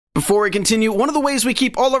Before we continue, one of the ways we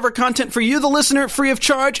keep all of our content for you, the listener, free of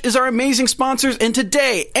charge is our amazing sponsors, and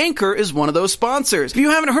today, Anchor is one of those sponsors. If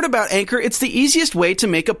you haven't heard about Anchor, it's the easiest way to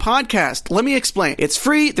make a podcast. Let me explain. It's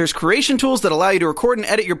free, there's creation tools that allow you to record and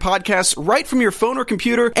edit your podcasts right from your phone or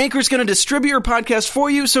computer. Anchor's going to distribute your podcast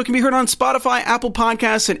for you so it can be heard on Spotify, Apple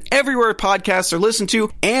Podcasts, and everywhere podcasts are listened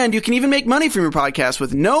to, and you can even make money from your podcast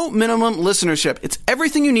with no minimum listenership. It's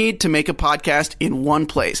everything you need to make a podcast in one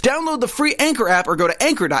place. Download the free Anchor app or go to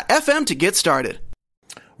anchor.fm to get started.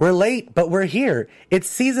 We're late, but we're here. It's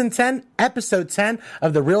season 10, episode 10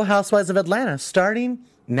 of The Real Housewives of Atlanta, starting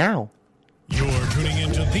now. You're tuning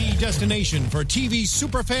into the destination for TV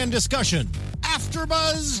superfan discussion,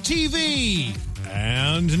 AfterBuzz TV.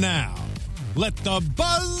 And now, let the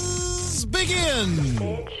buzz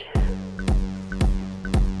begin.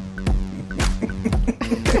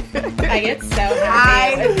 I get so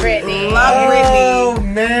happy with Brittany. Love Brittany. Oh,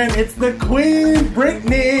 man, it's the queen,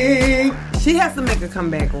 Brittany. She has to make a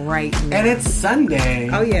comeback right now. And it's Sunday.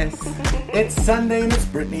 Oh, yes. It's Sunday and it's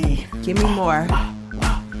Brittany. Give me more.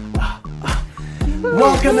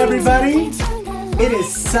 Welcome, everybody. It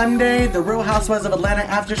is Sunday, The Real Housewives of Atlanta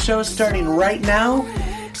AfterShow starting right now.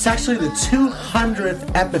 It's actually the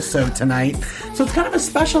 200th episode tonight. So it's kind of a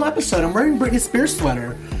special episode. I'm wearing Britney Spears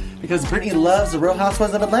sweater because Brittany loves The Real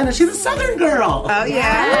Housewives of Atlanta. She's a Southern girl. Oh,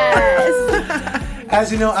 yes.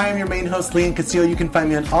 As you know, I am your main host, Leanne Castillo. You can find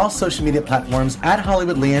me on all social media platforms at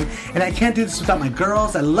Hollywood Leanne. And I can't do this without my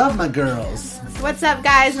girls. I love my girls. What's up,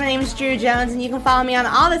 guys? My name is Drew Jones, and you can follow me on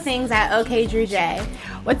all the things at OKDrewJ.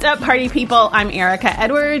 What's up, party people? I'm Erica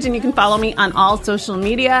Edwards, and you can follow me on all social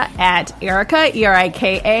media at Erica,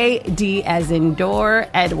 E-R-I-K-A-D as in door,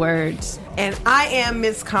 Edwards. And I am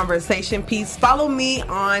Miss Conversation Piece. Follow me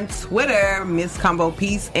on Twitter, Miss Combo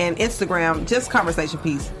Piece, and Instagram, just Conversation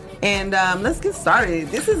Piece. And let's get started.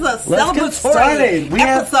 This is a celebratory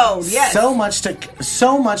episode. Yes. So much to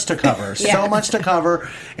cover. So much to cover.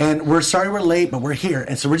 And we're sorry we're late, but we're here.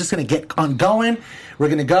 And so we're just going to get on going. We're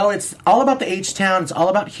going to go. It's all about the H-Town. It's all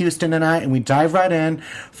about Houston tonight. And we dive right in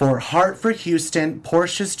for Heart for Houston,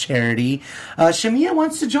 Portia's charity. Shamia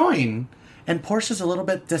wants to join. And Portia's a little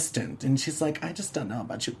bit distant. And she's like, I just don't know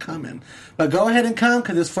about you coming. But go ahead and come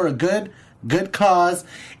because it's for a good cause.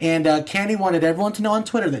 And Candy wanted everyone to know on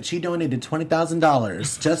Twitter that she donated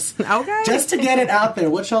 $20,000 just to get it out there.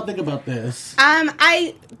 What y'all think about this?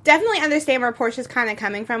 I definitely understand where Portia's kind of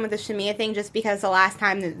coming from with the Shamia thing, just because the last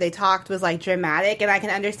time that they talked was like dramatic, and I can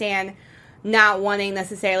understand not wanting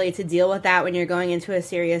necessarily to deal with that when you're going into a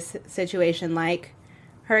serious situation like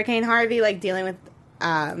Hurricane Harvey, like dealing with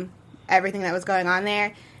everything that was going on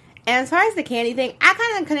there. And as far as the Candy thing, I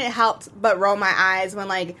kind of couldn't help but roll my eyes when,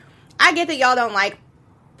 like, I get that y'all don't like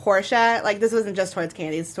Portia. Like, this wasn't just towards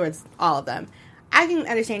Candy, it's towards all of them. I can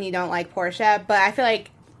understand you don't like Portia, but I feel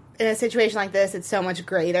like in a situation like this, it's so much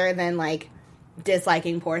greater than, like,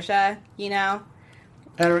 disliking Portia, you know?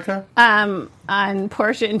 Erica? On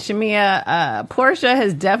Portia and Shamia, Portia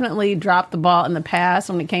has definitely dropped the ball in the past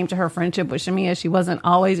when it came to her friendship with Shamia. She wasn't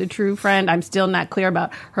always a true friend. I'm still not clear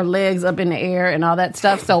about her legs up in the air and all that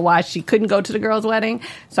stuff, so why she couldn't go to the girls' wedding.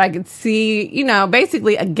 So I could see,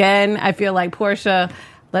 basically, again, I feel like Portia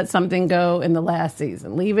let something go in the last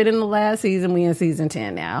season. Leave it in the last season. We in season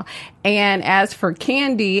 10 now. And as for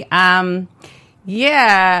Candy,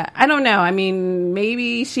 yeah, I don't know. I mean,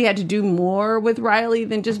 maybe she had to do more with Riley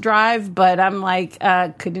than just drive, but I'm like,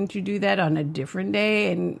 couldn't you do that on a different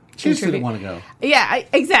day? And she just didn't want to go. Yeah,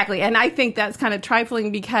 exactly. And I think that's kind of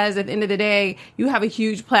trifling because at the end of the day, you have a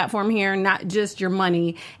huge platform here, not just your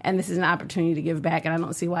money, and this is an opportunity to give back, and I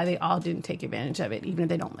don't see why they all didn't take advantage of it, even if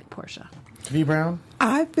they don't like Portia. V. Brown?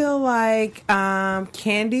 I feel like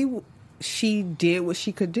Candy, she did what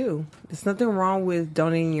she could do. There's nothing wrong with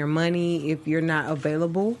donating your money if you're not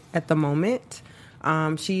available at the moment.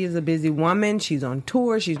 She is a busy woman. She's on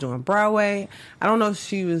tour. She's doing Broadway. I don't know if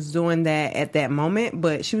she was doing that at that moment,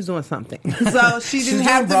 but she was doing something. So she didn't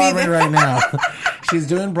have to Broadway be there. right now. She's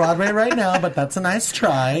doing Broadway right now, but that's a nice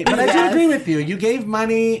try. But I do agree with you. You gave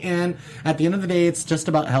money, and at the end of the day, it's just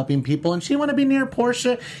about helping people. And she want to be near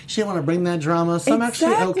Portia. She want to bring that drama. So I'm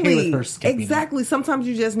actually okay with her skipping. Exactly. Sometimes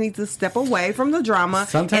you just need to step away from the drama.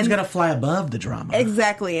 Sometimes you got to fly above the drama.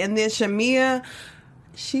 Exactly. And then Shamia,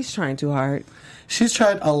 she's trying too hard. She's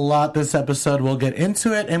tried a lot this episode. We'll get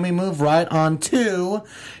into it, and we move right on to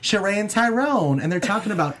Sheree and Tyrone, and they're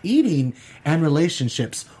talking about eating and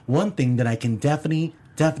relationships. One thing that I can definitely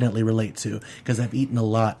relate to, because I've eaten a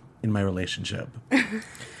lot in my relationship.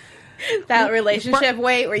 That relationship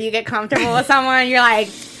weight where you get comfortable with someone, you're like,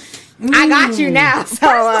 I got you now. So, First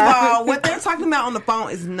of all, what they're talking about on the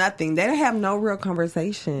phone is nothing. They have no real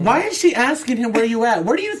conversation. Why is she asking him where you at?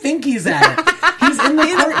 Where do you think he's at? He's in the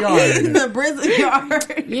courtyard. He's in the prison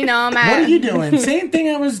yard. you know, I'm at. What are you doing? Same thing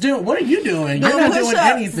I was doing. What are you doing? You're not doing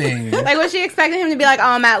anything. Like, was she expecting him to be like, oh,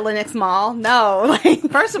 I'm at Lenox Mall? No. Like,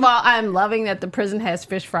 First of all, I'm loving that the prison has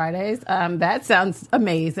fish Fridays. That sounds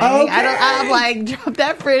amazing. Okay. I'm like, drop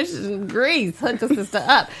that fish in grease, hook the sister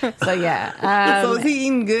up. So yeah. So is he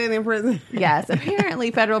eating good in prison? Yes,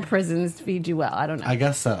 apparently federal prisons feed you well. I don't know. I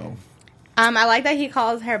guess so. I like that he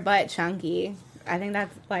calls her butt chunky. I think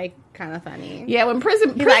that's like kind of funny. Yeah, when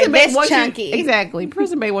prison like, babe this wants chunky. you, exactly.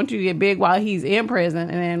 Prison babe wants you to get big while he's in prison, and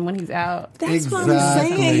then when he's out, That's what I'm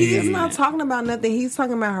Exactly. saying. He's not talking about nothing. He's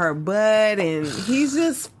talking about her butt, and he's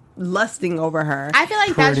just lusting over her. I feel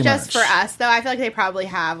like that's Pretty just much. for us, though. I feel like they probably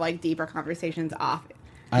have like deeper conversations off.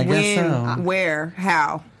 I guess so. Where?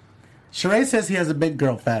 How? Sheree says he has a big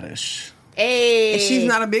girl fetish. Hey, She's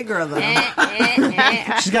not a big girl, though.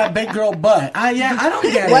 She's got a big girl butt. I don't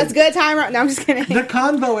get it. What's good, Tyrone? No, I'm just kidding. The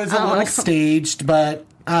convo is a little staged, but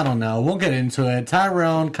I don't know. We'll get into it.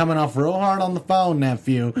 Tyrone coming off real hard on the phone,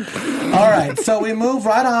 nephew. All right, so we move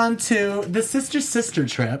right on to the sister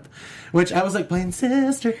trip, which I was like playing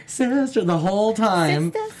sister the whole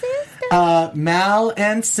time. Sister. Mal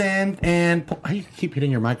and Synth and I keep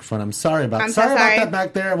hitting your microphone. I'm sorry about I'm so sorry about sorry. that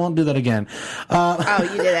back there. I won't do that again. Oh,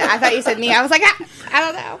 you did it. I thought you said me. I was like, I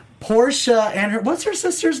don't know. Portia and her what's her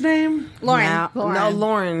sister's name? Lauren. No,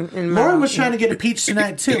 Lauren. And Lauren Mal. was trying to get a peach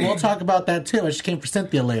tonight too. We'll talk about that too. She came for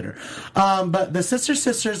Cynthia later. But the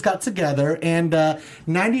sisters got together, and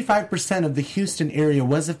 95% of the Houston area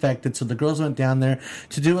was affected. So the girls went down there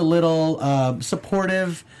to do a little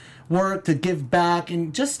supportive work, to give back,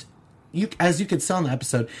 and just. As you could tell in the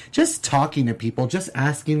episode, just talking to people, just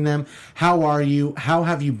asking them, how are you? How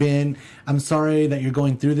have you been? I'm sorry that you're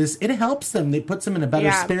going through this. It helps them. It puts them in a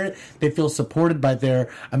better spirit. They feel supported by their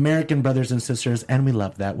American brothers and sisters, and we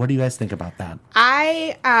love that. What do you guys think about that?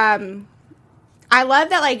 I love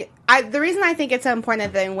that. Like, the reason I think it's so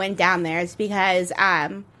important that they went down there is because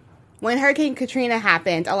when Hurricane Katrina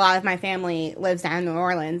happened, a lot of my family lives down in New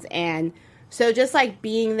Orleans, and so just like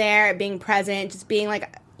being there, being present, just being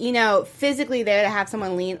like, you know, physically there to have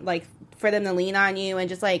someone lean, like, for them to lean on you and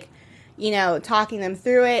just, like, you know, talking them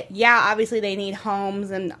through it. Yeah, obviously they need homes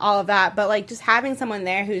and all of that, but, like, just having someone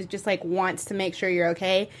there who's just, like, wants to make sure you're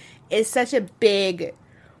okay is such a big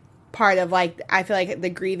part of, like, I feel like the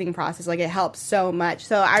grieving process. Like, it helps so much.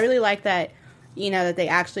 So I really like that, you know, that they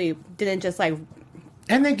actually didn't just, like...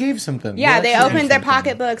 And they gave something. Yeah, they actually opened gave their something.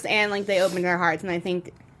 pocketbooks and, like, they opened their hearts, and I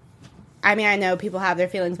think... I mean, I know people have their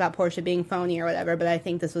feelings about Portia being phony or whatever, but I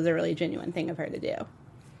think this was a really genuine thing of her to do.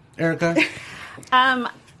 Erica?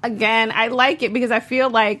 Again, I like it because I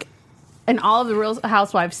feel like in all of the Real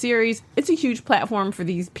Housewives series, it's a huge platform for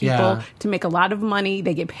these people to make a lot of money.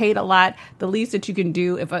 They get paid a lot. The least that you can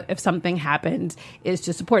do if something happens is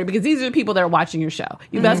to support it, because these are the people that are watching your show.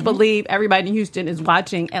 You best believe everybody in Houston is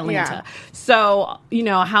watching Atlanta. Yeah. So, you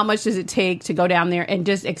know, how much does it take to go down there and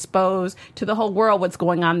just expose to the whole world what's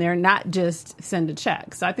going on there, not just send a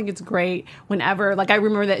check? So I think it's great whenever, like I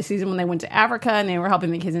remember that season when they went to Africa and they were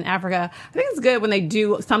helping the kids in Africa. I think it's good when they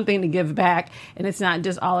do something to give back and it's not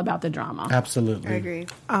just all about the drama. Absolutely. I agree.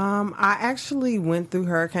 I actually went through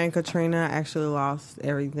Hurricane Katrina. I actually lost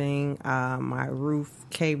everything. My roof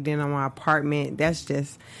caved in on my apartment. That's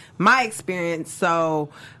just my experience. So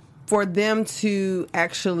for them to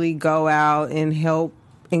actually go out and help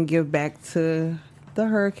and give back to the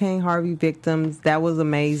Hurricane Harvey victims, that was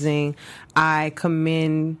amazing. I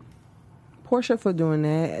commend Portia for doing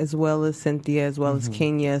that, as well as Cynthia, as well as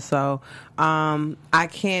Kenya. So I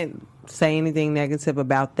can't say anything negative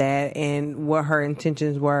about that and what her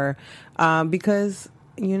intentions were, because,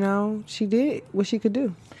 you know, she did what she could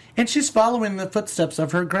do. And she's following the footsteps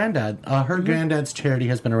of her granddad. Her granddad's charity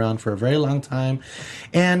has been around for a very long time.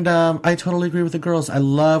 And I totally agree with the girls. I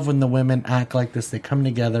love when the women act like this. They come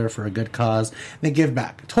together for a good cause. They give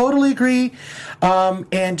back. Totally agree.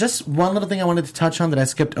 And just one little thing I wanted to touch on that I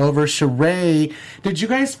skipped over. Sheree, did you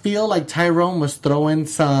guys feel like Tyrone was throwing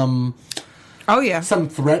some... Oh, yeah. some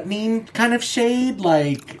threatening kind of shade?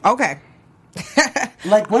 Like... Okay.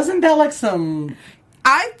 like, wasn't that like some...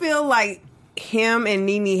 I feel like him and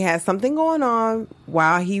Nene had something going on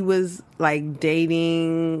while he was like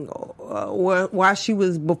dating, while she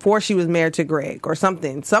was, before she was married to Greg or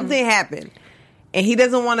something. Something happened. And he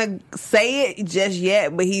doesn't want to say it just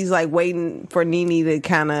yet, but he's like waiting for Nene to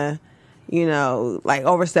kind of, you know, like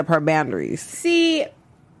overstep her boundaries. See,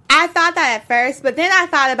 I thought that at first, but then I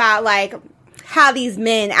thought about like how these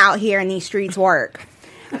men out here in these streets work.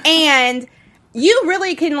 And you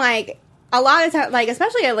really can, like, a lot of times, like,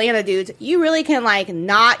 especially Atlanta dudes, you really can, like,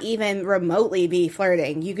 not even remotely be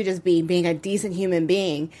flirting. You could just be being a decent human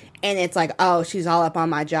being, and it's like, oh, she's all up on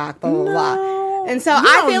my jock, blah, blah, blah. And so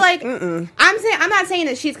I feel like, I'm not saying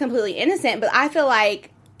that she's completely innocent, but I feel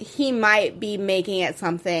like he might be making it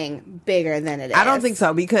something bigger than it is. I don't think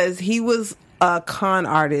so, because he was a con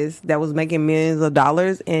artist that was making millions of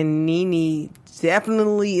dollars, and Nene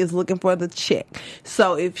definitely is looking for the chick.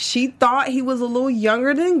 So if she thought he was a little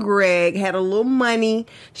younger than Greg, had a little money,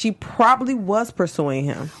 she probably was pursuing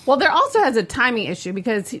him. Well, there also has a timing issue,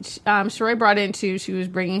 because Sheree brought in too, she was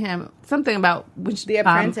bringing him something about The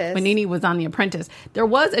Apprentice. when Nene was on The Apprentice. There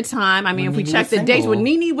was a time, I mean, if we check the dates, when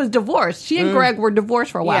Nene was divorced. She and Greg were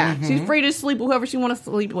divorced for a while. Yeah. She's free to sleep with whoever she wants to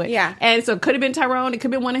sleep with. Yeah. And so it could have been Tyrone, it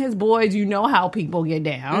could have been one of his boys. You know how people get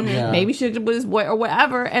down. Yeah. Maybe she was his boy or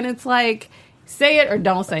whatever. And it's like, say it or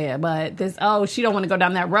don't say it, but this, she don't want to go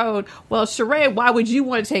down that road. Well, Sheree, why would you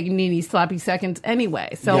want to take Nene's sloppy seconds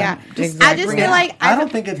anyway? So I just feel like I don't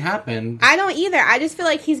think it happened. I don't either. I just feel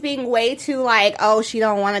like he's being way too like, oh, she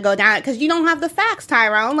don't want to go down it because you don't have the facts,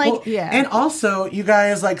 Tyrone. Like, Well, and also, you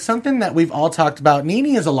guys, like, something that we've all talked about.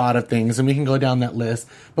 Nene is a lot of things, and we can go down that list.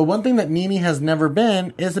 But one thing that Nene has never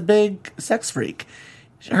been is a big sex freak.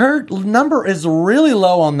 Her number is really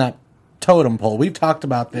low on that totem pole. We've talked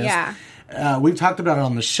about this. Yeah. We've talked about it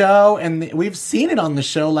on the show, and we've seen it on the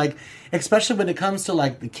show, like, especially when it comes to,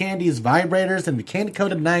 like, the Candy's vibrators and the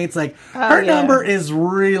candy-coated nights. Like, her number is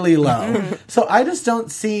really low. So I just don't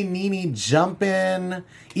see Nene jumping.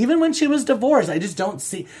 Even when she was divorced, I just don't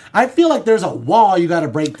see. I feel like there's a wall you got to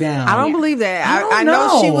break down. I don't believe that. I I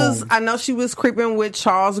know know. I know she was creeping with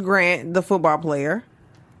Charles Grant, the football player.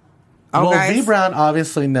 Well, Okay. V Brown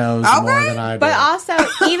obviously knows more than I do. but also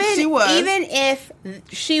even was. even if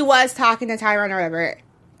she was talking to Tyrone or whatever,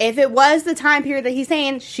 if it was the time period that he's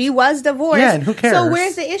saying she was divorced, Yeah, and who cares? So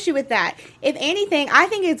where's the issue with that? If anything, I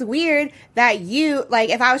think it's weird that you, like,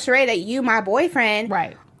 if I was Sheree, that you, my boyfriend,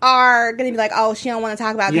 Right. are going to be like, oh, she don't want to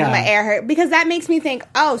talk about it, I'm going to air her. Because that makes me think,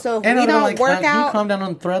 oh, so if and we I'm don't like, work can you out. calm down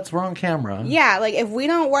on threats? We're on camera. Yeah, like, if we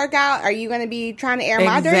don't work out, are you going to be trying to air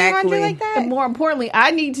my dirty laundry like that? And more importantly, I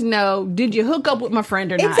need to know, did you hook up with my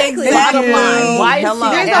friend or not? Exactly. Bottom line, why is Hello.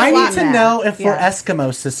 she There's a I lot need to of know if we're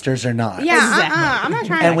Eskimo sisters or not. Yeah, Exactly. I'm not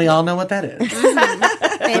trying And to. we all know what that is.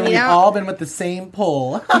 and And you we've know, all been with the same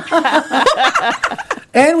pull.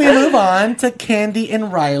 And we move on to Candy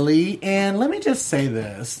and Riley. And let me just say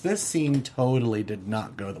this. This scene totally did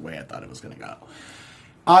not go the way I thought it was going to go.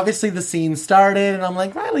 Obviously, the scene started, and I'm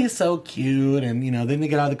like, Riley's so cute. And, you know, then they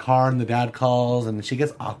get out of the car, and the dad calls, and she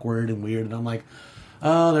gets awkward and weird. And I'm like,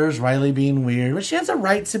 oh, there's Riley being weird. But she has a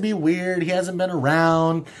right to be weird. He hasn't been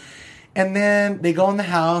around. And then they go in the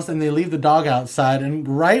house, and they leave the dog outside. And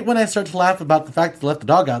right when I start to laugh about the fact that they left the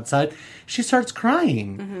dog outside, she starts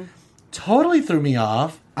crying. Mm-hmm. Totally threw me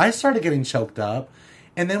off. I started getting choked up.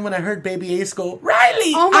 And then when I heard Baby Ace go,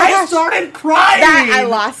 Riley, Oh my I gosh. started crying. I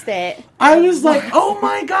lost it. I was like, oh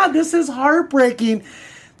my God, this is heartbreaking.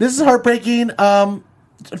 This is heartbreaking.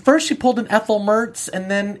 First she pulled an Ethel Mertz,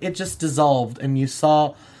 and then it just dissolved. And you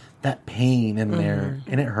saw that pain in there,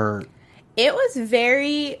 and it hurt. It was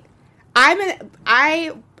very.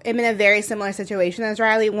 I am in a very similar situation as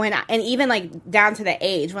Riley and even like down to the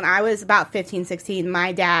age when I was about 15, 16,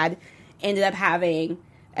 my dad ended up having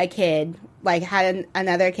a kid, like had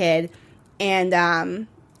another kid, and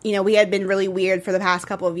you know, we had been really weird for the past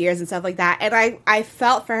couple of years and stuff like that, and I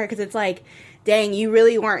felt for her because it's like, dang, you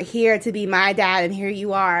really weren't here to be my dad, and here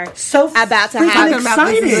you are, So about to freaking have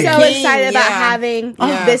excited. so excited about having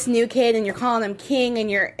Yeah. this new kid, and you're calling him king,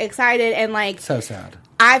 and you're excited, and like, So sad.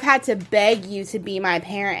 I've had to beg you to be my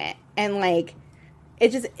parent, and like,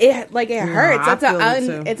 it hurts.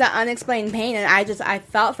 It's an unexplained pain, and I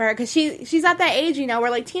felt for her because she's at that age, you know, where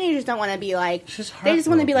like teenagers don't want to be like, they just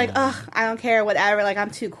want to be like, ugh, I don't care, whatever, like I'm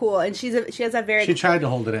too cool, and she has a very She tried to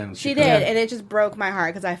hold it in. she did, and it just broke my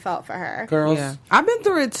heart because I felt for her. Girls. Yeah. I've been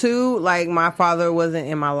through it too. Like, my father wasn't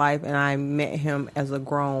in my life, and I met him as a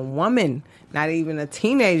grown woman, not even a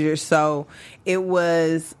teenager. So it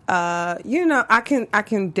was, you know, I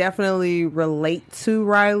can definitely relate to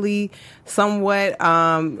Riley somewhat.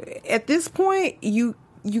 At this point, you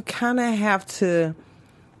kind of have to,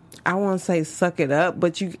 I won't say suck it up,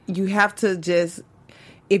 but you have to just,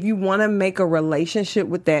 if you want to make a relationship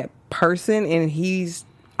with that person, and he's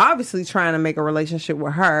obviously trying to make a relationship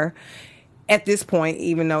with her at this point,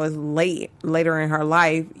 even though it's later in her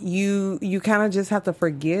life, you kind of just have to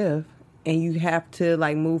forgive and you have to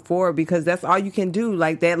like move forward because that's all you can do.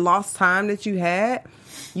 Like that lost time that you had,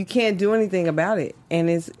 you can't do anything about it, and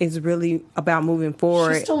it's really about moving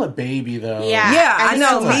forward. She's still a baby, though. Yeah, I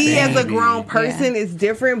know. Me baby. as a grown person is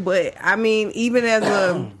different, but I mean, even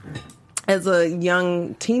as a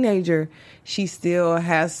young teenager, she still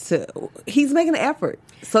has to. He's making an effort,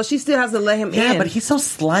 so she still has to let him in. Yeah, but he's so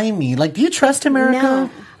slimy. Like, do you trust him, Erica?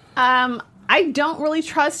 No. I don't really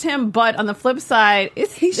trust him, but on the flip side,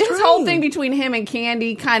 his whole thing between him and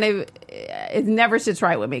Candy kind of it never sits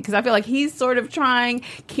right with me because I feel like he's sort of trying.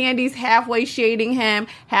 Candy's halfway shading him,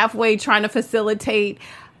 halfway trying to facilitate.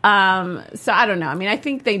 So I don't know. I mean, I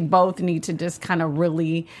think they both need to just kind of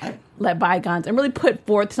really let bygones and really put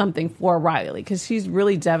forth something for Riley because she's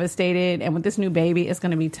really devastated, and with this new baby, it's going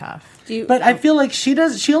to be tough. But I feel like she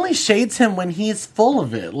only shades him when he's full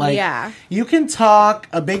of it. Like, you can talk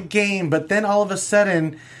a big game, but then all of a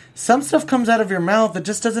sudden, some stuff comes out of your mouth that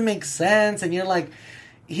just doesn't make sense, and you're like,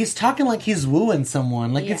 he's talking like he's wooing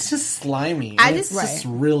someone. Like, it's just slimy. It's just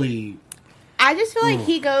really. I just feel like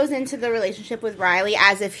he goes into the relationship with Riley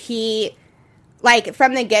as if he, like,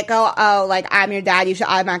 from the get-go, I'm your dad, we should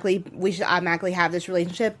automatically have this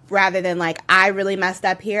relationship, rather than, like, I really messed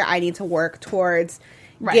up here, I need to work towards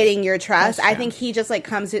getting your trust. I think he just, like,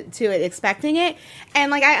 comes to it expecting it.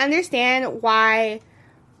 And, like, I understand why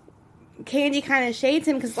Candy kind of shades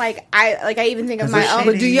him, because, I even think of my own.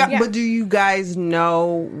 But do you guys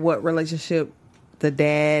know what relationship the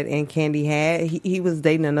dad and Candy had? He was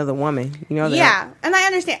dating another woman, you know that? Yeah, and I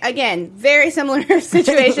understand, again, very similar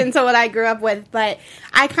situation to what I grew up with, but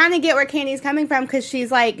I kind of get where Candy's coming from, because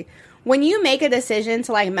she's like, when you make a decision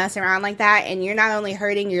to, like, mess around like that, and you're not only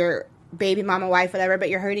hurting your baby mama, wife, whatever,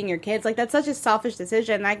 but you're hurting your kids, like, that's such a selfish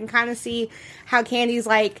decision, and I can kind of see how Candy's,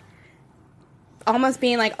 like, almost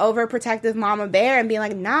being, like, overprotective mama bear, and being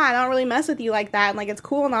like, nah, I don't really mess with you like that, and, like, it's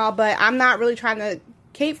cool and all, but I'm not really trying to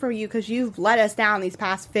Kate for you because you've let us down these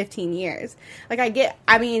past 15 years. Like, I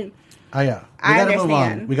understand.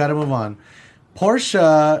 We gotta move on.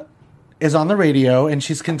 Portia is on the radio and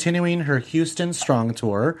she's continuing her Houston Strong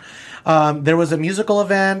Tour. There was a musical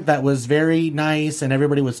event that was very nice and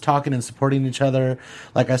everybody was talking and supporting each other.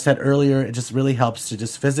 Like I said earlier, it just really helps to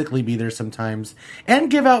just physically be there sometimes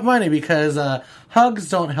and give out money because hugs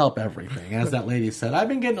don't help everything. As that lady said, I've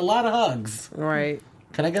been getting a lot of hugs. Right.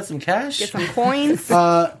 Can I get some cash? Get some coins?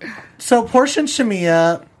 So Portia and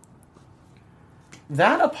Shamia,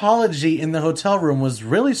 that apology in the hotel room was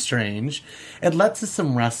really strange. It led to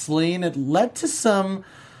some wrestling. It led to some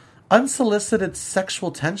unsolicited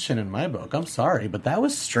sexual tension in my book. I'm sorry, but that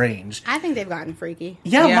was strange. I think they've gotten freaky.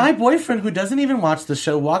 Yeah, my boyfriend, who doesn't even watch the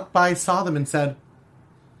show, walked by, saw them, and said,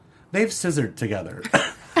 they've scissored together.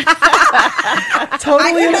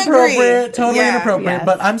 Totally inappropriate. Yes,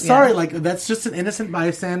 but I'm sorry, like, that's just an innocent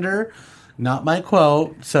bystander, not my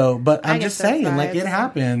quote. So, but I'm just saying, like, it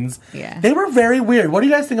happens. Yeah. They were very weird. What do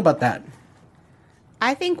you guys think about that?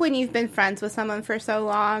 I think when you've been friends with someone for so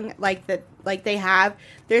long, like they have,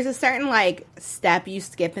 there's a certain, like, step you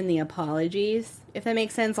skip in the apologies, if that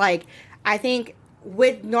makes sense. Like, I think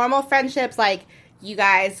with normal friendships, like, you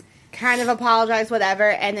guys kind of apologize, whatever,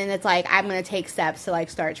 and then it's like, I'm going to take steps to, like,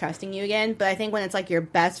 start trusting you again. But I think when it's, like, your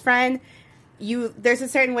best friend, there's a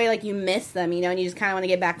certain way, like, you miss them, you know, and you just kind of want to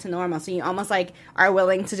get back to normal. So you almost, like, are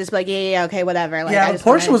willing to just be like, yeah, okay, whatever. Like,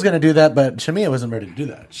 Portia was going to do that, but Shamia wasn't ready to do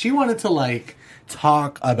that. She wanted to, like,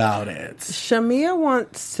 talk about it. Shamia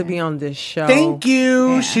wants to be on this show. Thank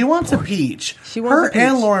you. Yeah. She wants a peach. Her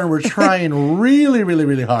and Lauren were trying really, really,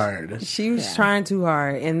 really hard. She was trying too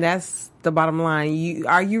hard, and that's the bottom line.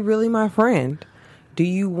 Are you really my friend? Do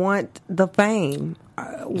you want the fame?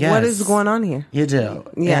 Yes. What is going on here? You do.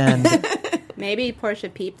 Yeah. And maybe Portia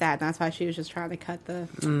peeped that, and that's why she was just trying to cut the...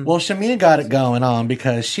 Well, Shamia got it going on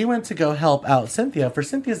because she went to go help out Cynthia for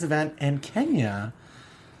Cynthia's event, and Kenya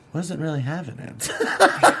wasn't really having it.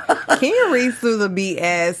 Kenya reads through the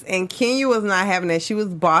BS, and Kenya was not having it. She was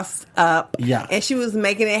bossed up. Yeah. And she was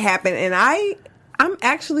making it happen, and I'm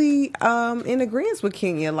actually in agreement with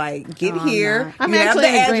Kenya. Like, get here. No. I'm you have the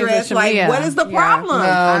address. Like, what is the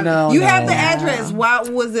problem? No. You have the address. Why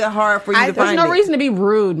was it hard for you to find it? There's no reason to be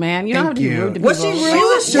rude, man. You don't have to be rude to people. Was she rude? She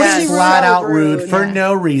was just flat out rude for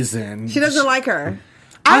no reason. She doesn't like her.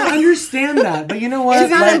 I understand that, but you know what?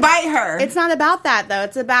 She's not invite her. It's not about that, though.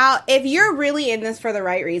 It's about, if you're really in this for the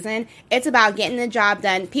right reason, it's about getting the job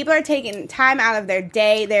done. People are taking time out of their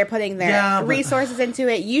day. They're putting their resources into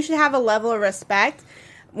it. You should have a level of respect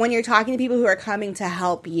when you're talking to people who are coming to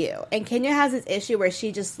help you. And Kenya has this issue where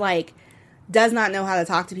she just, like, does not know how to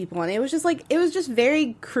talk to people, and it was just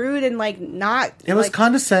very crude and like not. It was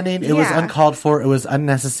condescending. It was uncalled for. It was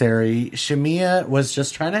unnecessary. Shamia was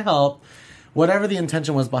just trying to help. Whatever the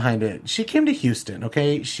intention was behind it, she came to Houston.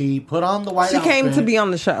 Okay, she put on the white. She came outfit. to be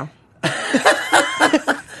on the show.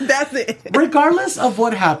 That's it. Regardless of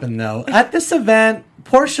what happened, though, at this event,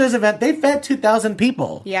 Portia's event, they fed 2,000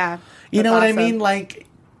 people. Yeah, you know what awesome. I mean? Like,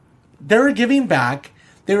 they were giving back.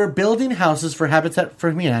 They were building houses for Habitat for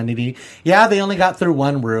Humanity. Yeah, they only got through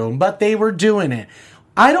one room, but they were doing it.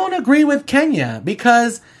 I don't agree with Kenya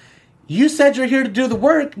because you said you're here to do the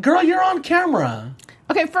work. Girl, you're on camera.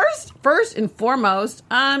 Okay, first and foremost,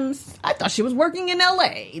 I thought she was working in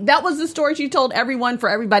LA. That was the story she told everyone for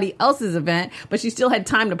everybody else's event, but she still had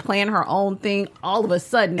time to plan her own thing all of a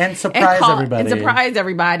sudden. And surprise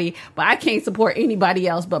everybody. But I can't support anybody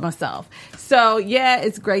else but myself. So, yeah,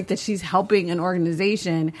 it's great that she's helping an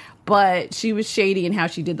organization, but she was shady in how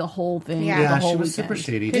she did the whole thing. Yeah, she was super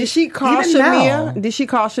shady. Did she call Even Shamia? now. Did she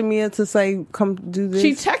call Shamia to say, come do this?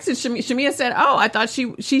 She texted Shamia. Shamia said, oh, I thought she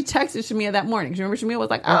texted Shamia that morning. Remember, Shamia was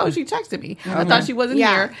like, oh, she texted me. I thought she wasn't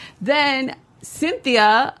here. Then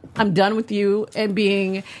Cynthia, I'm done with you and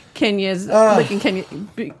being Kenya's, licking Kenya,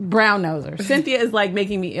 brown noser. Cynthia is like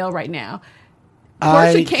making me ill right now.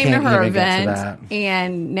 Portia came to her event,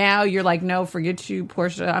 and now you're like, no, forget you,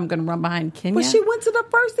 Portia. I'm going to run behind Kenya. But she went to the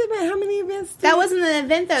first event. How many events? That wasn't an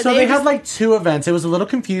event, though. So they had like 2 events. It was a little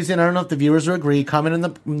confusing. I don't know if the viewers will agree. Comment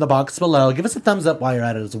in the box below. Give us a thumbs up while you're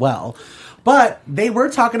at it as well. But they were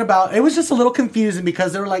talking about, it was just a little confusing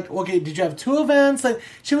because they were like, okay, did you have 2 events? Like,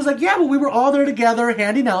 she was like, yeah, well, we were all there together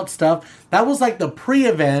handing out stuff. That was like the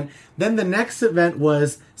pre-event. Then the next event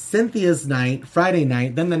was Cynthia's night, Friday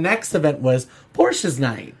night. Then the next event was Portia's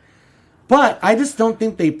night. But I just don't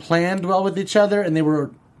think they planned well with each other, and they were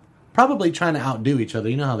probably trying to outdo each other.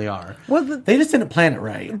 You know how they are. Well, they just didn't plan it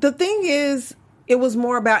right. The thing is, it was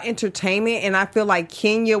more about entertainment, and I feel like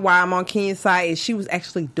Kenya, while I'm on Kenya's side, is she was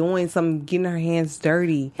actually doing something, getting her hands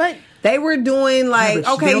dirty. But they were doing like,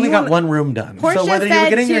 okay, they only got one room done. Portia so whether you were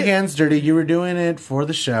getting your to- hands dirty, you were doing it for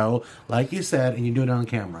the show, like you said, and you do it on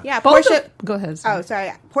camera. Yeah, Portia. Go ahead. Oh,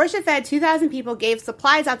 sorry. Portia fed 2,000 people, gave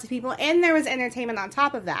supplies out to people, and there was entertainment on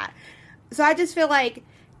top of that. So I just feel like,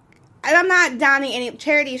 and I'm not downing any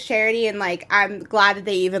charity, and like I'm glad that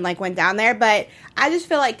they even like went down there, but I just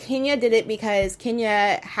feel like Kenya did it because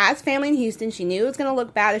Kenya has family in Houston. She knew it was going to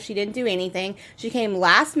look bad if she didn't do anything. She came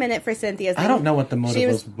last minute for Cynthia's thing. I don't know what the motive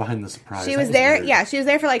was behind the surprise. She was there. Weird. Yeah, she was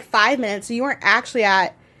there for like 5 minutes, so you weren't actually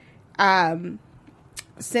at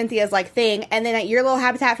Cynthia's like thing. And then at your little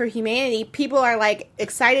Habitat for Humanity, people are like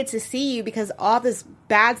excited to see you because all this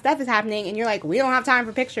bad stuff is happening, and you're like, we don't have time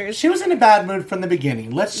for pictures. She was in a bad mood from the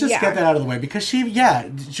beginning. Let's just get that out of the way because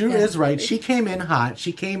Drew is right. She came in hot.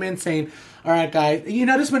 She came in saying, all right, guys. You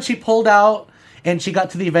notice when she pulled out and she got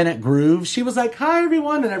to the event at Groove, she was like, hi,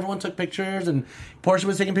 everyone. And everyone took pictures, and Portia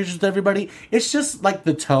was taking pictures with everybody. It's just like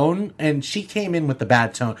the tone, and she came in with the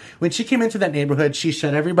bad tone. When she came into that neighborhood, she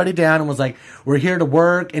shut everybody down and was like, we're here to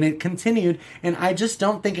work, and it continued. And I just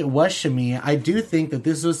don't think it was Shamia. I do think that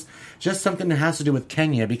this was just something that has to do with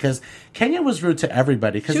Kenya, because Kenya was rude to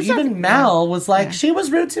everybody. Because even Mal was like, she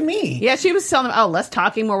was rude to me. Yeah, she was telling them, oh, less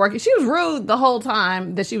talking, more working. She was rude the whole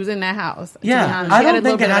time that she was in that house. Yeah, I don't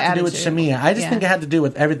think it had to do with Shamia. I just think it had to do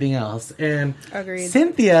with everything else. And agreed.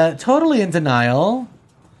 Cynthia, totally in denial.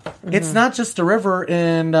 Mm-hmm. It's not just a river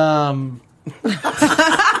in in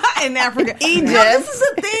Africa, Egypt. No, this is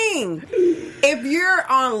the thing. If you're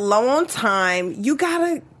on low on time, you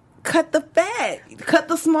gotta cut the fat, cut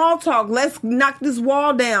the small talk. Let's knock this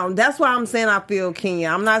wall down. That's why I'm saying I feel Kenya.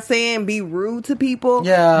 I'm not saying be rude to people,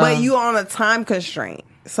 but you on a time constraint.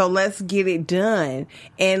 So let's get it done,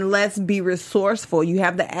 and let's be resourceful. You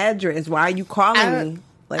have the address. Why are you calling me?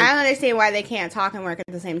 I don't understand why they can't talk and work at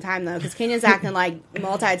the same time, though, because Kenya's acting like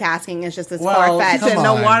multitasking is just this far-fetched. She said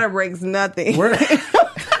no water breaks, nothing.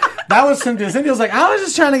 That was Cynthia. Cynthia was like, I was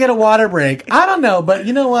just trying to get a water break. I don't know, but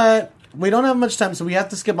you know what? We don't have much time, so we have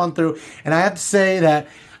to skip on through. And I have to say that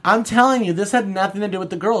I'm telling you, this had nothing to do with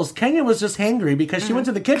the girls. Kenya was just hangry because she went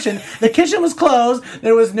to the kitchen. The kitchen was closed.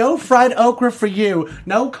 There was no fried okra for you.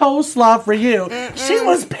 No coleslaw for you. She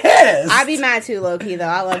was pissed. I'd be mad too, low-key, though.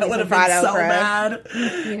 I love me some fried okra. So mad.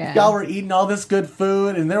 Yeah. Y'all were eating all this good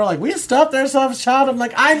food, and they were like, we stuffed ourselves shot. I'm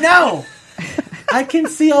like, I know. I can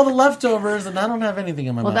see all the leftovers, and I don't have anything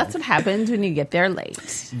in my mouth. Well, that's what happens when you get there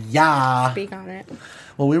late. Yeah. Speak on it.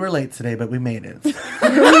 Well, we were late today, but we made it.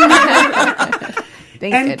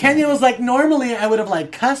 And Kenya was like, normally I would have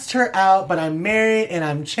like cussed her out, but I'm married and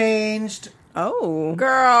I'm changed. Oh,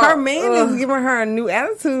 Girl. her man is giving her a new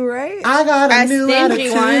attitude, right? I got a new stingy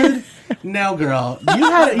attitude. No, girl.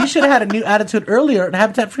 You should have had a new attitude earlier at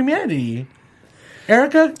Habitat for Humanity.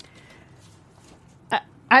 Erica?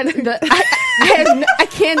 I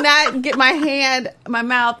cannot get my head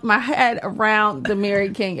around the Mary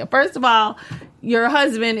Kenya. First of all, your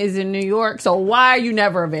husband is in New York, so why are you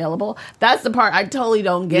never available? That's the part I totally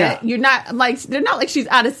don't get. Yeah. You're not like, they're not like she's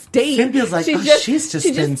out of state. Cynthia's like, she's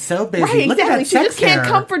just been so busy. Right, Look at exactly. that She just sex can't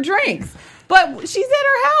hair. come for drinks. But she's at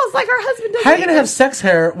her house, like her husband doesn't. How are you going to have sex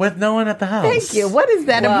hair with no one at the house? Thank you. What is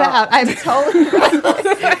that about? I'm totally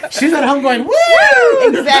right. She's at home going, woo!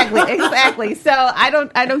 Exactly. So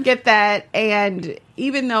I don't get that. And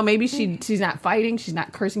even though maybe she's not fighting, she's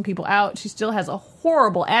not cursing people out, she still has a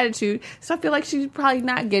horrible attitude. So I feel like she's probably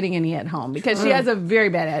not getting any at home because she has a very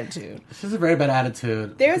bad attitude. She has a very bad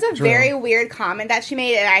attitude. There was a very weird comment that she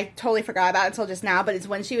made, and I totally forgot about it until just now, but it's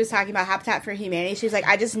when she was talking about Habitat for Humanity. She was like,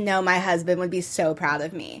 I just know my husband would be so proud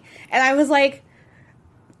of me. And I was like,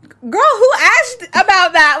 girl, who asked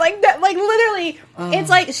about that? Like literally, it's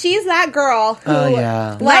like she's that girl who,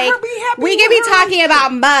 like, Let her be happy we could with be her talking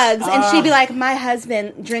about mugs, and she'd be like, my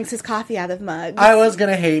husband drinks his coffee out of mugs. I was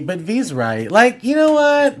going to hate, but V's right. Like, you know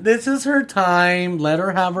what? This is her time. Let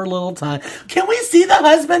her have her little time. Can we see the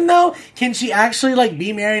husband, though? Can she actually, like,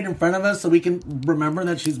 be married in front of us so we can remember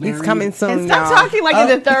that she's married? He's coming soon, And stop y'all. talking like in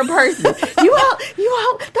the third person. You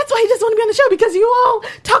all, that's why he doesn't want to be on the show, because you all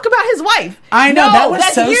talk about his wife. I know, no, that was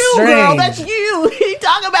that's so you, strange. girl. That's you. He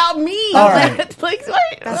talk about me. All right. Like,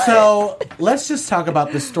 wait. So let's just talk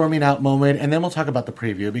about the storming out moment, and then we'll talk about the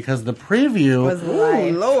preview, because the preview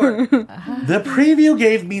Ooh, Lord. the preview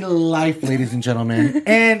gave me life, ladies and gentlemen.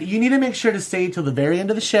 And you need to make sure to stay till the very end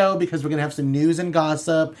of the show, because we're going to have some news and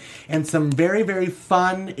gossip and some very, very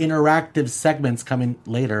fun interactive segments coming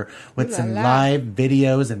later with some live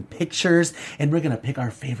videos and pictures. And we're going to pick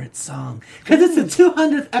our favorite song, because it's the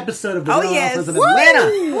 200th episode of the Real yes. Housewives of Woo!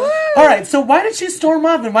 Atlanta. Woo! All right, so why did she storm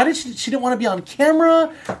off, and why did she didn't want to be on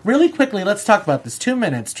camera? Really quickly, let's talk about this. 2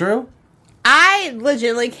 minutes, Drew. I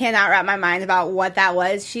legitimately cannot wrap my mind about what that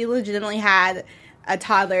was. She legitimately had a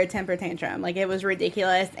toddler temper tantrum. Like, it was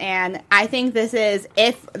ridiculous. And I think this is,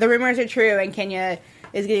 if the rumors are true and Kenya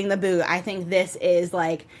is getting the boot, I think this is,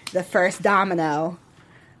 like, the first domino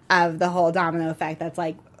of the whole domino effect that's,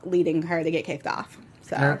 like, leading her to get kicked off.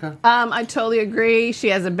 So. Erica? I totally agree. She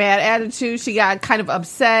has a bad attitude. She got kind of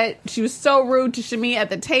upset. She was so rude to Shamia at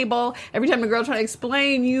the table. Every time the girl tried to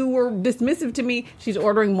explain, you were dismissive to me. She's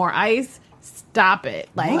ordering more ice. Stop it.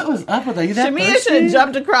 Like, What was up with her? You that Shamia thirsty? should have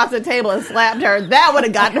jumped across the table and slapped her. That would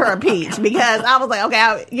have gotten her a peach, because I was like,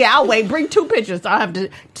 okay, I'll wait. Bring 2 pictures so I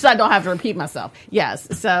don't have to repeat myself.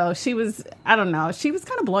 Yes. So she was, I don't know. She was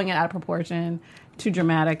kind of blowing it out of proportion. Too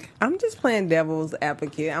dramatic. I'm just playing devil's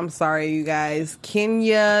advocate. I'm sorry, you guys.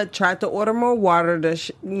 Kenya tried to order more water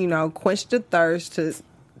to, quench the thirst, to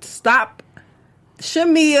stop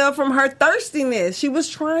Shamia from her thirstiness. She was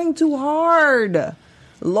trying too hard.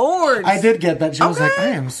 Lord. I did get that. She was like,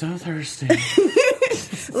 Okay. I am so thirsty.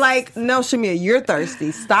 Like, no, Shamia, you're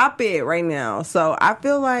thirsty. Stop it right now. So I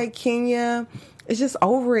feel like Kenya is just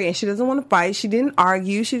over it, and she doesn't want to fight. She didn't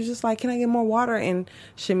argue. She was just like, can I get more water? And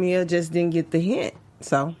Shamia just didn't get the hint.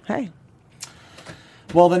 So, hey.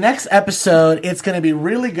 Well, the next episode, it's going to be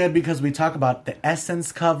really good, because we talk about the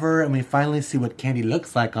Essence cover, and we finally see what Candy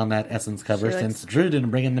looks like on that Essence cover, since Drew didn't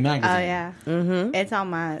bring in the magazine. Oh, yeah. Mm-hmm. It's on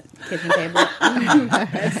my kitchen table.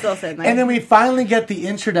 It's still sitting there. And then we finally get the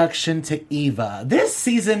introduction to Eva. This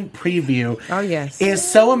season preview is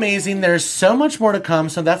so amazing. There's so much more to come,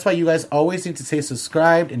 so that's why you guys always need to stay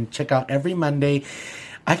subscribed and check out every Monday.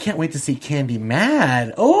 I can't wait to see Candy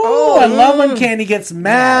mad. I love when Candy gets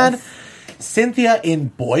mad. Yes. Cynthia in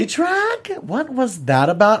boy drag? What was that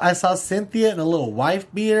about? I saw Cynthia in a little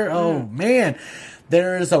wife beater. Oh, man.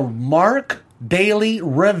 There is a Mark Daily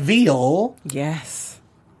reveal. Yes.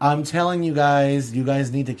 I'm telling you guys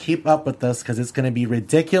need to keep up with us, because it's going to be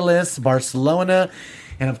ridiculous. Barcelona.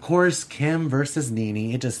 And, of course, Kim versus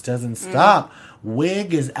Nene. It just doesn't stop.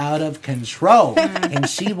 Wig is out of control. And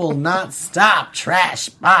she will not stop. Trash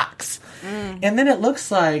box. And then it looks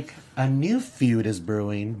like a new feud is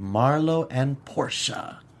brewing, Marlo and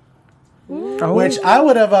Portia. Which I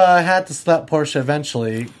would have had to slap Portia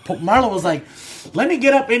eventually. Marlo was like, let me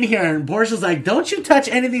get up in here. And Portia's like, don't you touch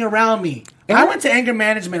anything around me. I went to anger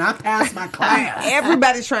management. I passed my class.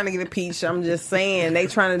 Everybody's trying to get a peach. I'm just saying. They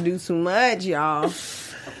trying to do too much, y'all.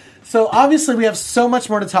 So obviously we have so much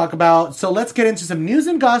more to talk about. So let's get into some news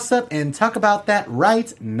and gossip and talk about that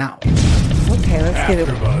right now. Okay, let's get it.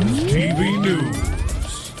 AfterBuzz TV News.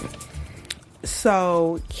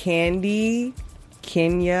 So Candy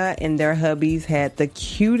Kenya and their hubbies had the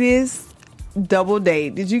cutest double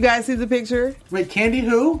date. Did you guys see the picture? Wait, Candy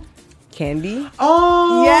who? Candy.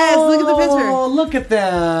 Oh, yes, look at the picture. Oh, look at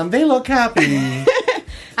them. They look happy.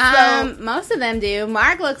 Most of them do.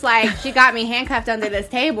 Mark looks like she got me handcuffed under this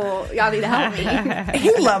table. Y'all need to help me.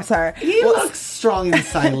 He loves her. He looks strong in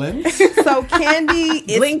silence. So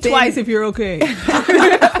Candy is blink twice if you're okay.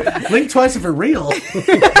 Blink twice if you're real.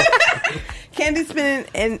 Candy's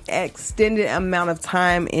spending an extended amount of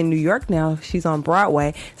time in New York now. She's on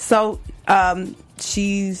Broadway. So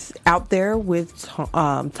she's out there with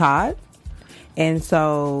Todd. And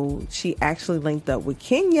so she actually linked up with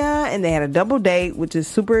Kenya, and they had a double date, which is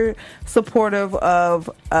super supportive of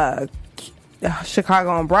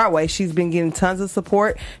Chicago on Broadway. She's been getting tons of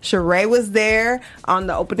support. Sheree was there on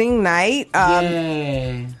the opening night.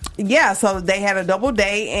 Yay. Yeah, so they had a double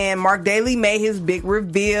date, and Mark Daly made his big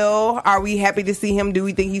reveal. Are we happy to see him? Do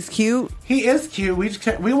we think he's cute? He is cute.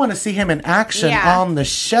 We want to see him in action on the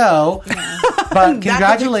show. Yeah. But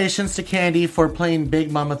congratulations to Candy for playing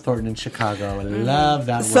Big Mama Thornton in Chicago. I love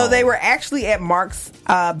that So role. they were actually at Mark's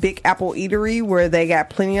Big Apple Eatery, where they got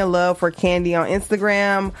plenty of love for Candy on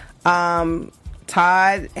Instagram.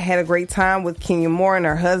 Todd had a great time with Kenya Moore and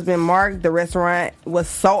her husband Mark. The restaurant was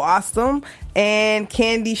so awesome. And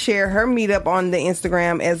Candy shared her meetup on the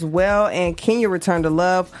Instagram as well. And Kenya returned to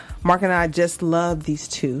love. Mark and I just love these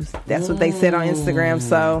two. That's what they said on Instagram.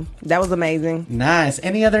 So that was amazing. Nice.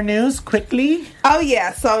 Any other news quickly? Oh,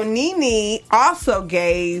 yeah. So Nene also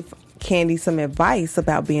gave Candy some advice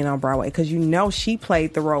about being on Broadway, because you know she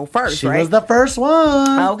played the role first, right? She was the first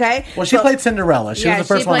one. Okay. Well, she played Cinderella. She was the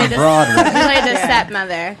first one on Broadway. She played the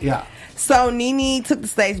stepmother. Yeah. So Nene took the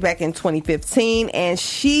stage back in 2015, and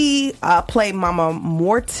she played Mama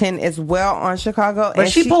Morton as well on Chicago. But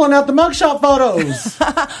and she pulling out the mugshot photos.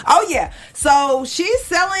 Oh, yeah. So she's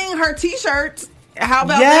selling her T-shirts. How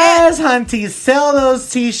about yes, hunty. Sell those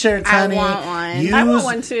T-shirts, honey. I want one. I want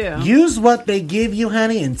one, too. Use what they give you,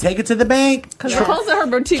 honey, and take it to the bank. Because the clothes at her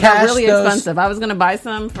boutique are really expensive. I was going to buy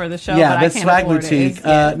some for the show, but I can't Swag afford Boutique.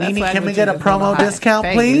 it. Nene, can we get a promo discount,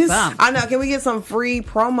 please? I know. Can we get some free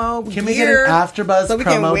promo Can we get an AfterBuzz so we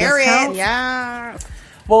promo can wear discount? it? Yeah.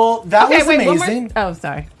 Well, that was amazing. Oh,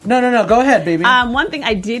 sorry. No. Go ahead, baby. One thing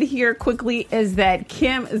I did hear quickly is that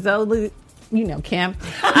Kim Zolu... You know Kim.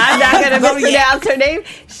 I'm not going to mispronounce her name.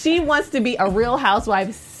 She wants to be a Real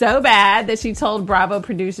Housewife so bad that she told Bravo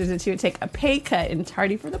producers that she would take a pay cut and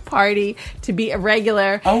tardy for the party to be a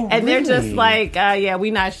regular. Oh, and they're just really? like,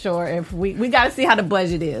 we're not sure if we got to see how the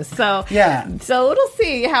budget is. So so we'll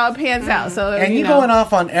see how it pans out. So and you're going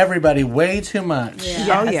off on everybody way too much.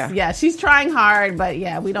 Yeah. Yes, yeah. She's trying hard, but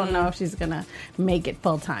we don't know if she's going to make it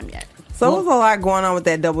full time yet. So there's a lot going on with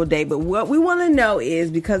that double date, but what we want to know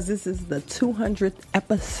is, because this is the 200th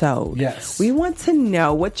episode, yes, we want to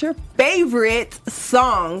know what's your favorite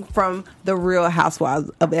song from the Real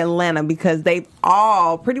Housewives of Atlanta, because they've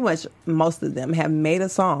all, pretty much most of them, have made a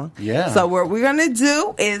song. Yeah. So what we're going to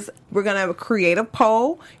do is we're going to create a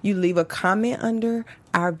poll. You leave a comment under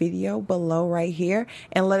our video below right here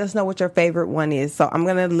and let us know what your favorite one is. So I'm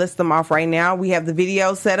going to list them off right now. We have the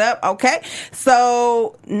video set up. Okay.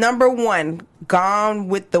 So number 1, Gone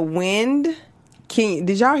with the Wind.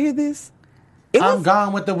 Did y'all hear this? I'm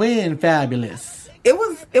Gone with the Wind. Fabulous. It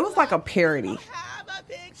was like a parody.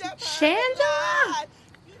 Shanja?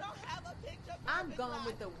 I'm going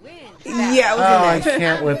with the wind. Yeah, it was I in there.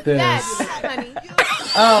 can't with this. Honey.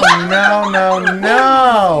 Oh,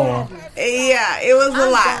 no. Yeah, it was a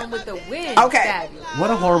lot. Going with the wind. Okay. Fabulous. What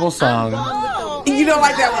a horrible song. You don't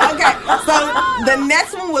like that one? Okay. So the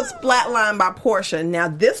next one was Flatline by Portia. Now,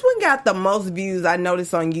 this one got the most views I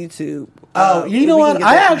noticed on YouTube. Oh, you know what?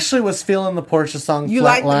 I actually was feeling the Portia song You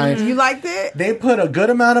Flatline. You liked it? They put a good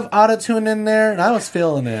amount of autotune in there, and I was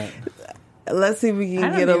feeling it. Let's see if we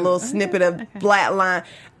can get a little snippet of Flatline.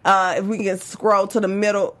 If we can scroll to the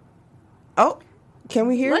middle. Oh, can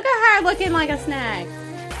we hear? Look at her looking like a snack.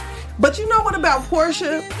 But you know what about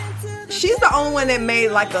Portia? She's the only one that made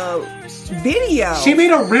like a video. She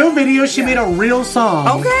made a real video. She made a real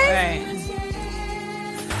song. Okay. Right.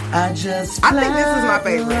 I think this is my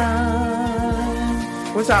favorite.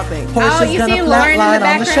 What y'all think? Portia's you gonna see Lauren in the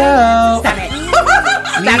flatline on the background? show. Stop it.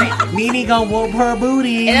 Nene gonna whoop her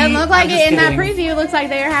booty. It doesn't look like I'm it just in that kidding. preview. It looks like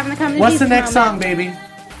they're having to come to What's the Jesus next moment. song, baby?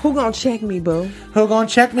 Who gonna check me, boo? Who gonna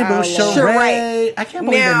check me, boo? Sheree. Sheree. I can't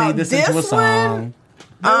believe Now, they made this into a this song.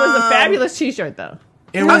 It was a fabulous T-shirt, though.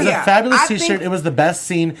 It was yeah. a fabulous I T-shirt. think- It was the best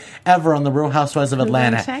scene ever on the Real Housewives of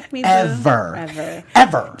Atlanta. check me, boo?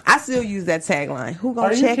 Ever. I still use that tagline. Who gonna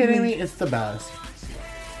Are you check kidding me? me? It's the best.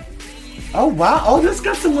 Oh, wow. Oh, this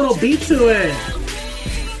got some little beat to it.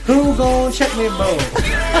 Who gon' check me, bro?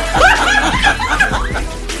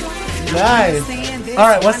 Nice. All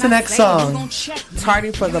right, what's the next song?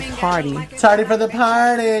 Tardy for the Party. Tardy for the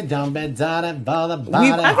party. Don't be done for the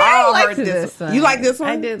body. We've all liked heard this one. You like this one?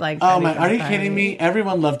 I did like. Oh Tardy my! for Are the you Party. kidding me?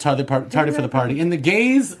 Everyone loved Tardy for the Party, and the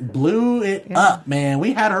gays blew it up, man.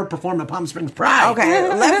 We had her perform at Palm Springs Pride. Okay,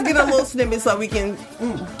 let's get a little snippet so we can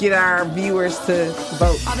get our viewers to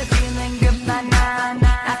vote.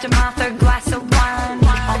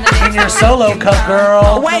 In your solo cup,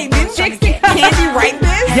 girl. Wait, did Candy write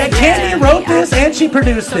this? Yeah, Candy wrote this and she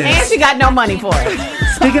produced And this. she got no money for it.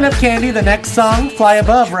 Speaking of Candy, the next song, "Fly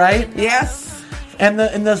Above," right? Yes. And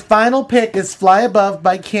the final pick is "Fly Above"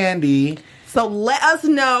 by Candy. So let us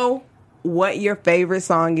know what your favorite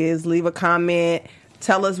song is. Leave a comment.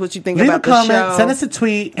 Tell us what you think Leave a about the comment, show. send us a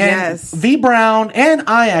tweet, and Yes. V Brown and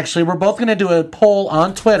I actually, we're both going to do a poll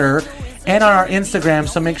on Twitter and on our Instagram,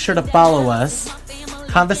 so make sure to follow us.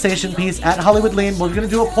 Conversation piece at Hollywood Lean. We're going to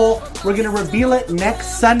do a poll. We're going to reveal it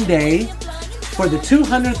next Sunday for the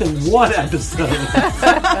 201 episode.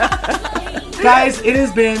 Guys, it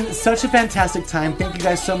has been such a fantastic time. Thank you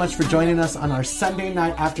guys so much for joining us on our Sunday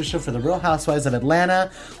night after show for the Real Housewives of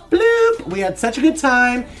Atlanta. Bloop! We had such a good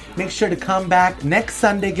time. Make sure to come back next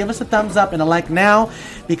Sunday. Give us a thumbs up and a like now,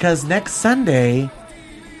 because next Sunday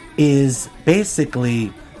is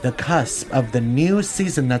basically the cusp of the new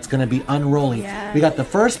season that's going to be unrolling. Yes. We got the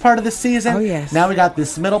first part of the season. Oh, yes. Now we got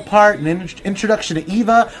this middle part, an introduction to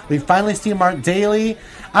Eva. We finally see Mark Daly.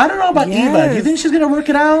 I don't know about Yes. Eva. Do you think she's going to work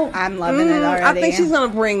it out? I'm loving it already. I think she's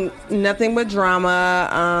gonna bring nothing but drama.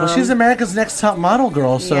 Well, she's America's Next Top Model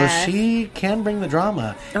girl, so Yes. she can bring the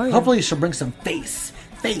drama. Oh, yeah. Hopefully she'll bring some face.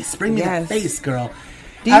 Bring me Yes. the face, girl.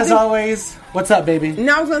 Do you As think- always, what's up, baby?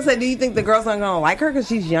 No, I was gonna say, do you think the girls aren't gonna like her because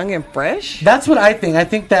she's young and fresh? That's what I think. I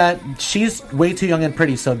think that she's way too young and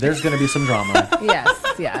pretty, so there's going to be some drama.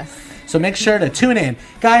 Yes. So make sure to tune in.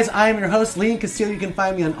 Guys, I am your host, Leanne Castillo. You can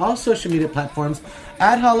find me on all social media platforms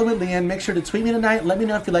at Hollywood Leanne. Make sure to tweet me tonight. Let me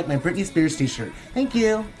know if you like my Britney Spears t-shirt. Thank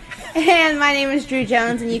you. And my name is Drew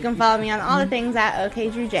Jones, and you can follow me on all the things at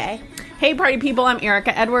OKDrewJ. Hey, party people, I'm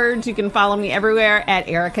Erica Edwards. You can follow me everywhere at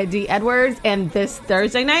Erica D. Edwards. And this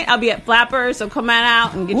Thursday night, I'll be at Flapper, so come on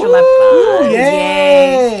out and get your left on.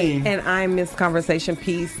 Yay! And I'm Miss Conversation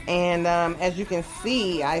Piece, and as you can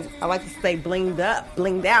see, I like to stay blinged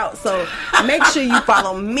out. So make sure you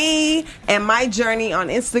follow me and my journey on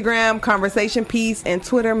Instagram, Conversation Piece, and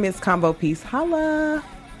Twitter, Miss Combo Piece. Holla!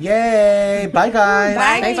 Yay! Bye, guys.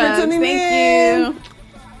 Bye. Thanks for Folks, tuning thank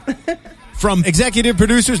in. you. From executive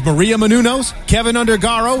producers Maria Menounos, Kevin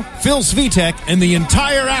Undergaro, Phil Svitek, and the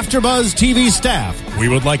entire AfterBuzz TV staff, we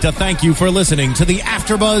would like to thank you for listening to the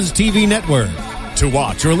AfterBuzz TV network. To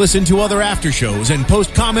watch or listen to other after shows and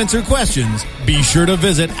post comments or questions, be sure to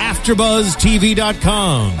visit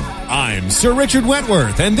AfterBuzzTV.com. I'm Sir Richard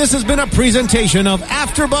Wentworth, and this has been a presentation of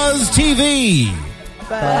AfterBuzz TV.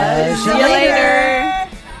 See you later.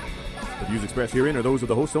 The views expressed herein are those of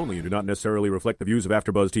the hosts only and do not necessarily reflect the views of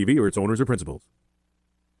AfterBuzz TV or its owners or principals.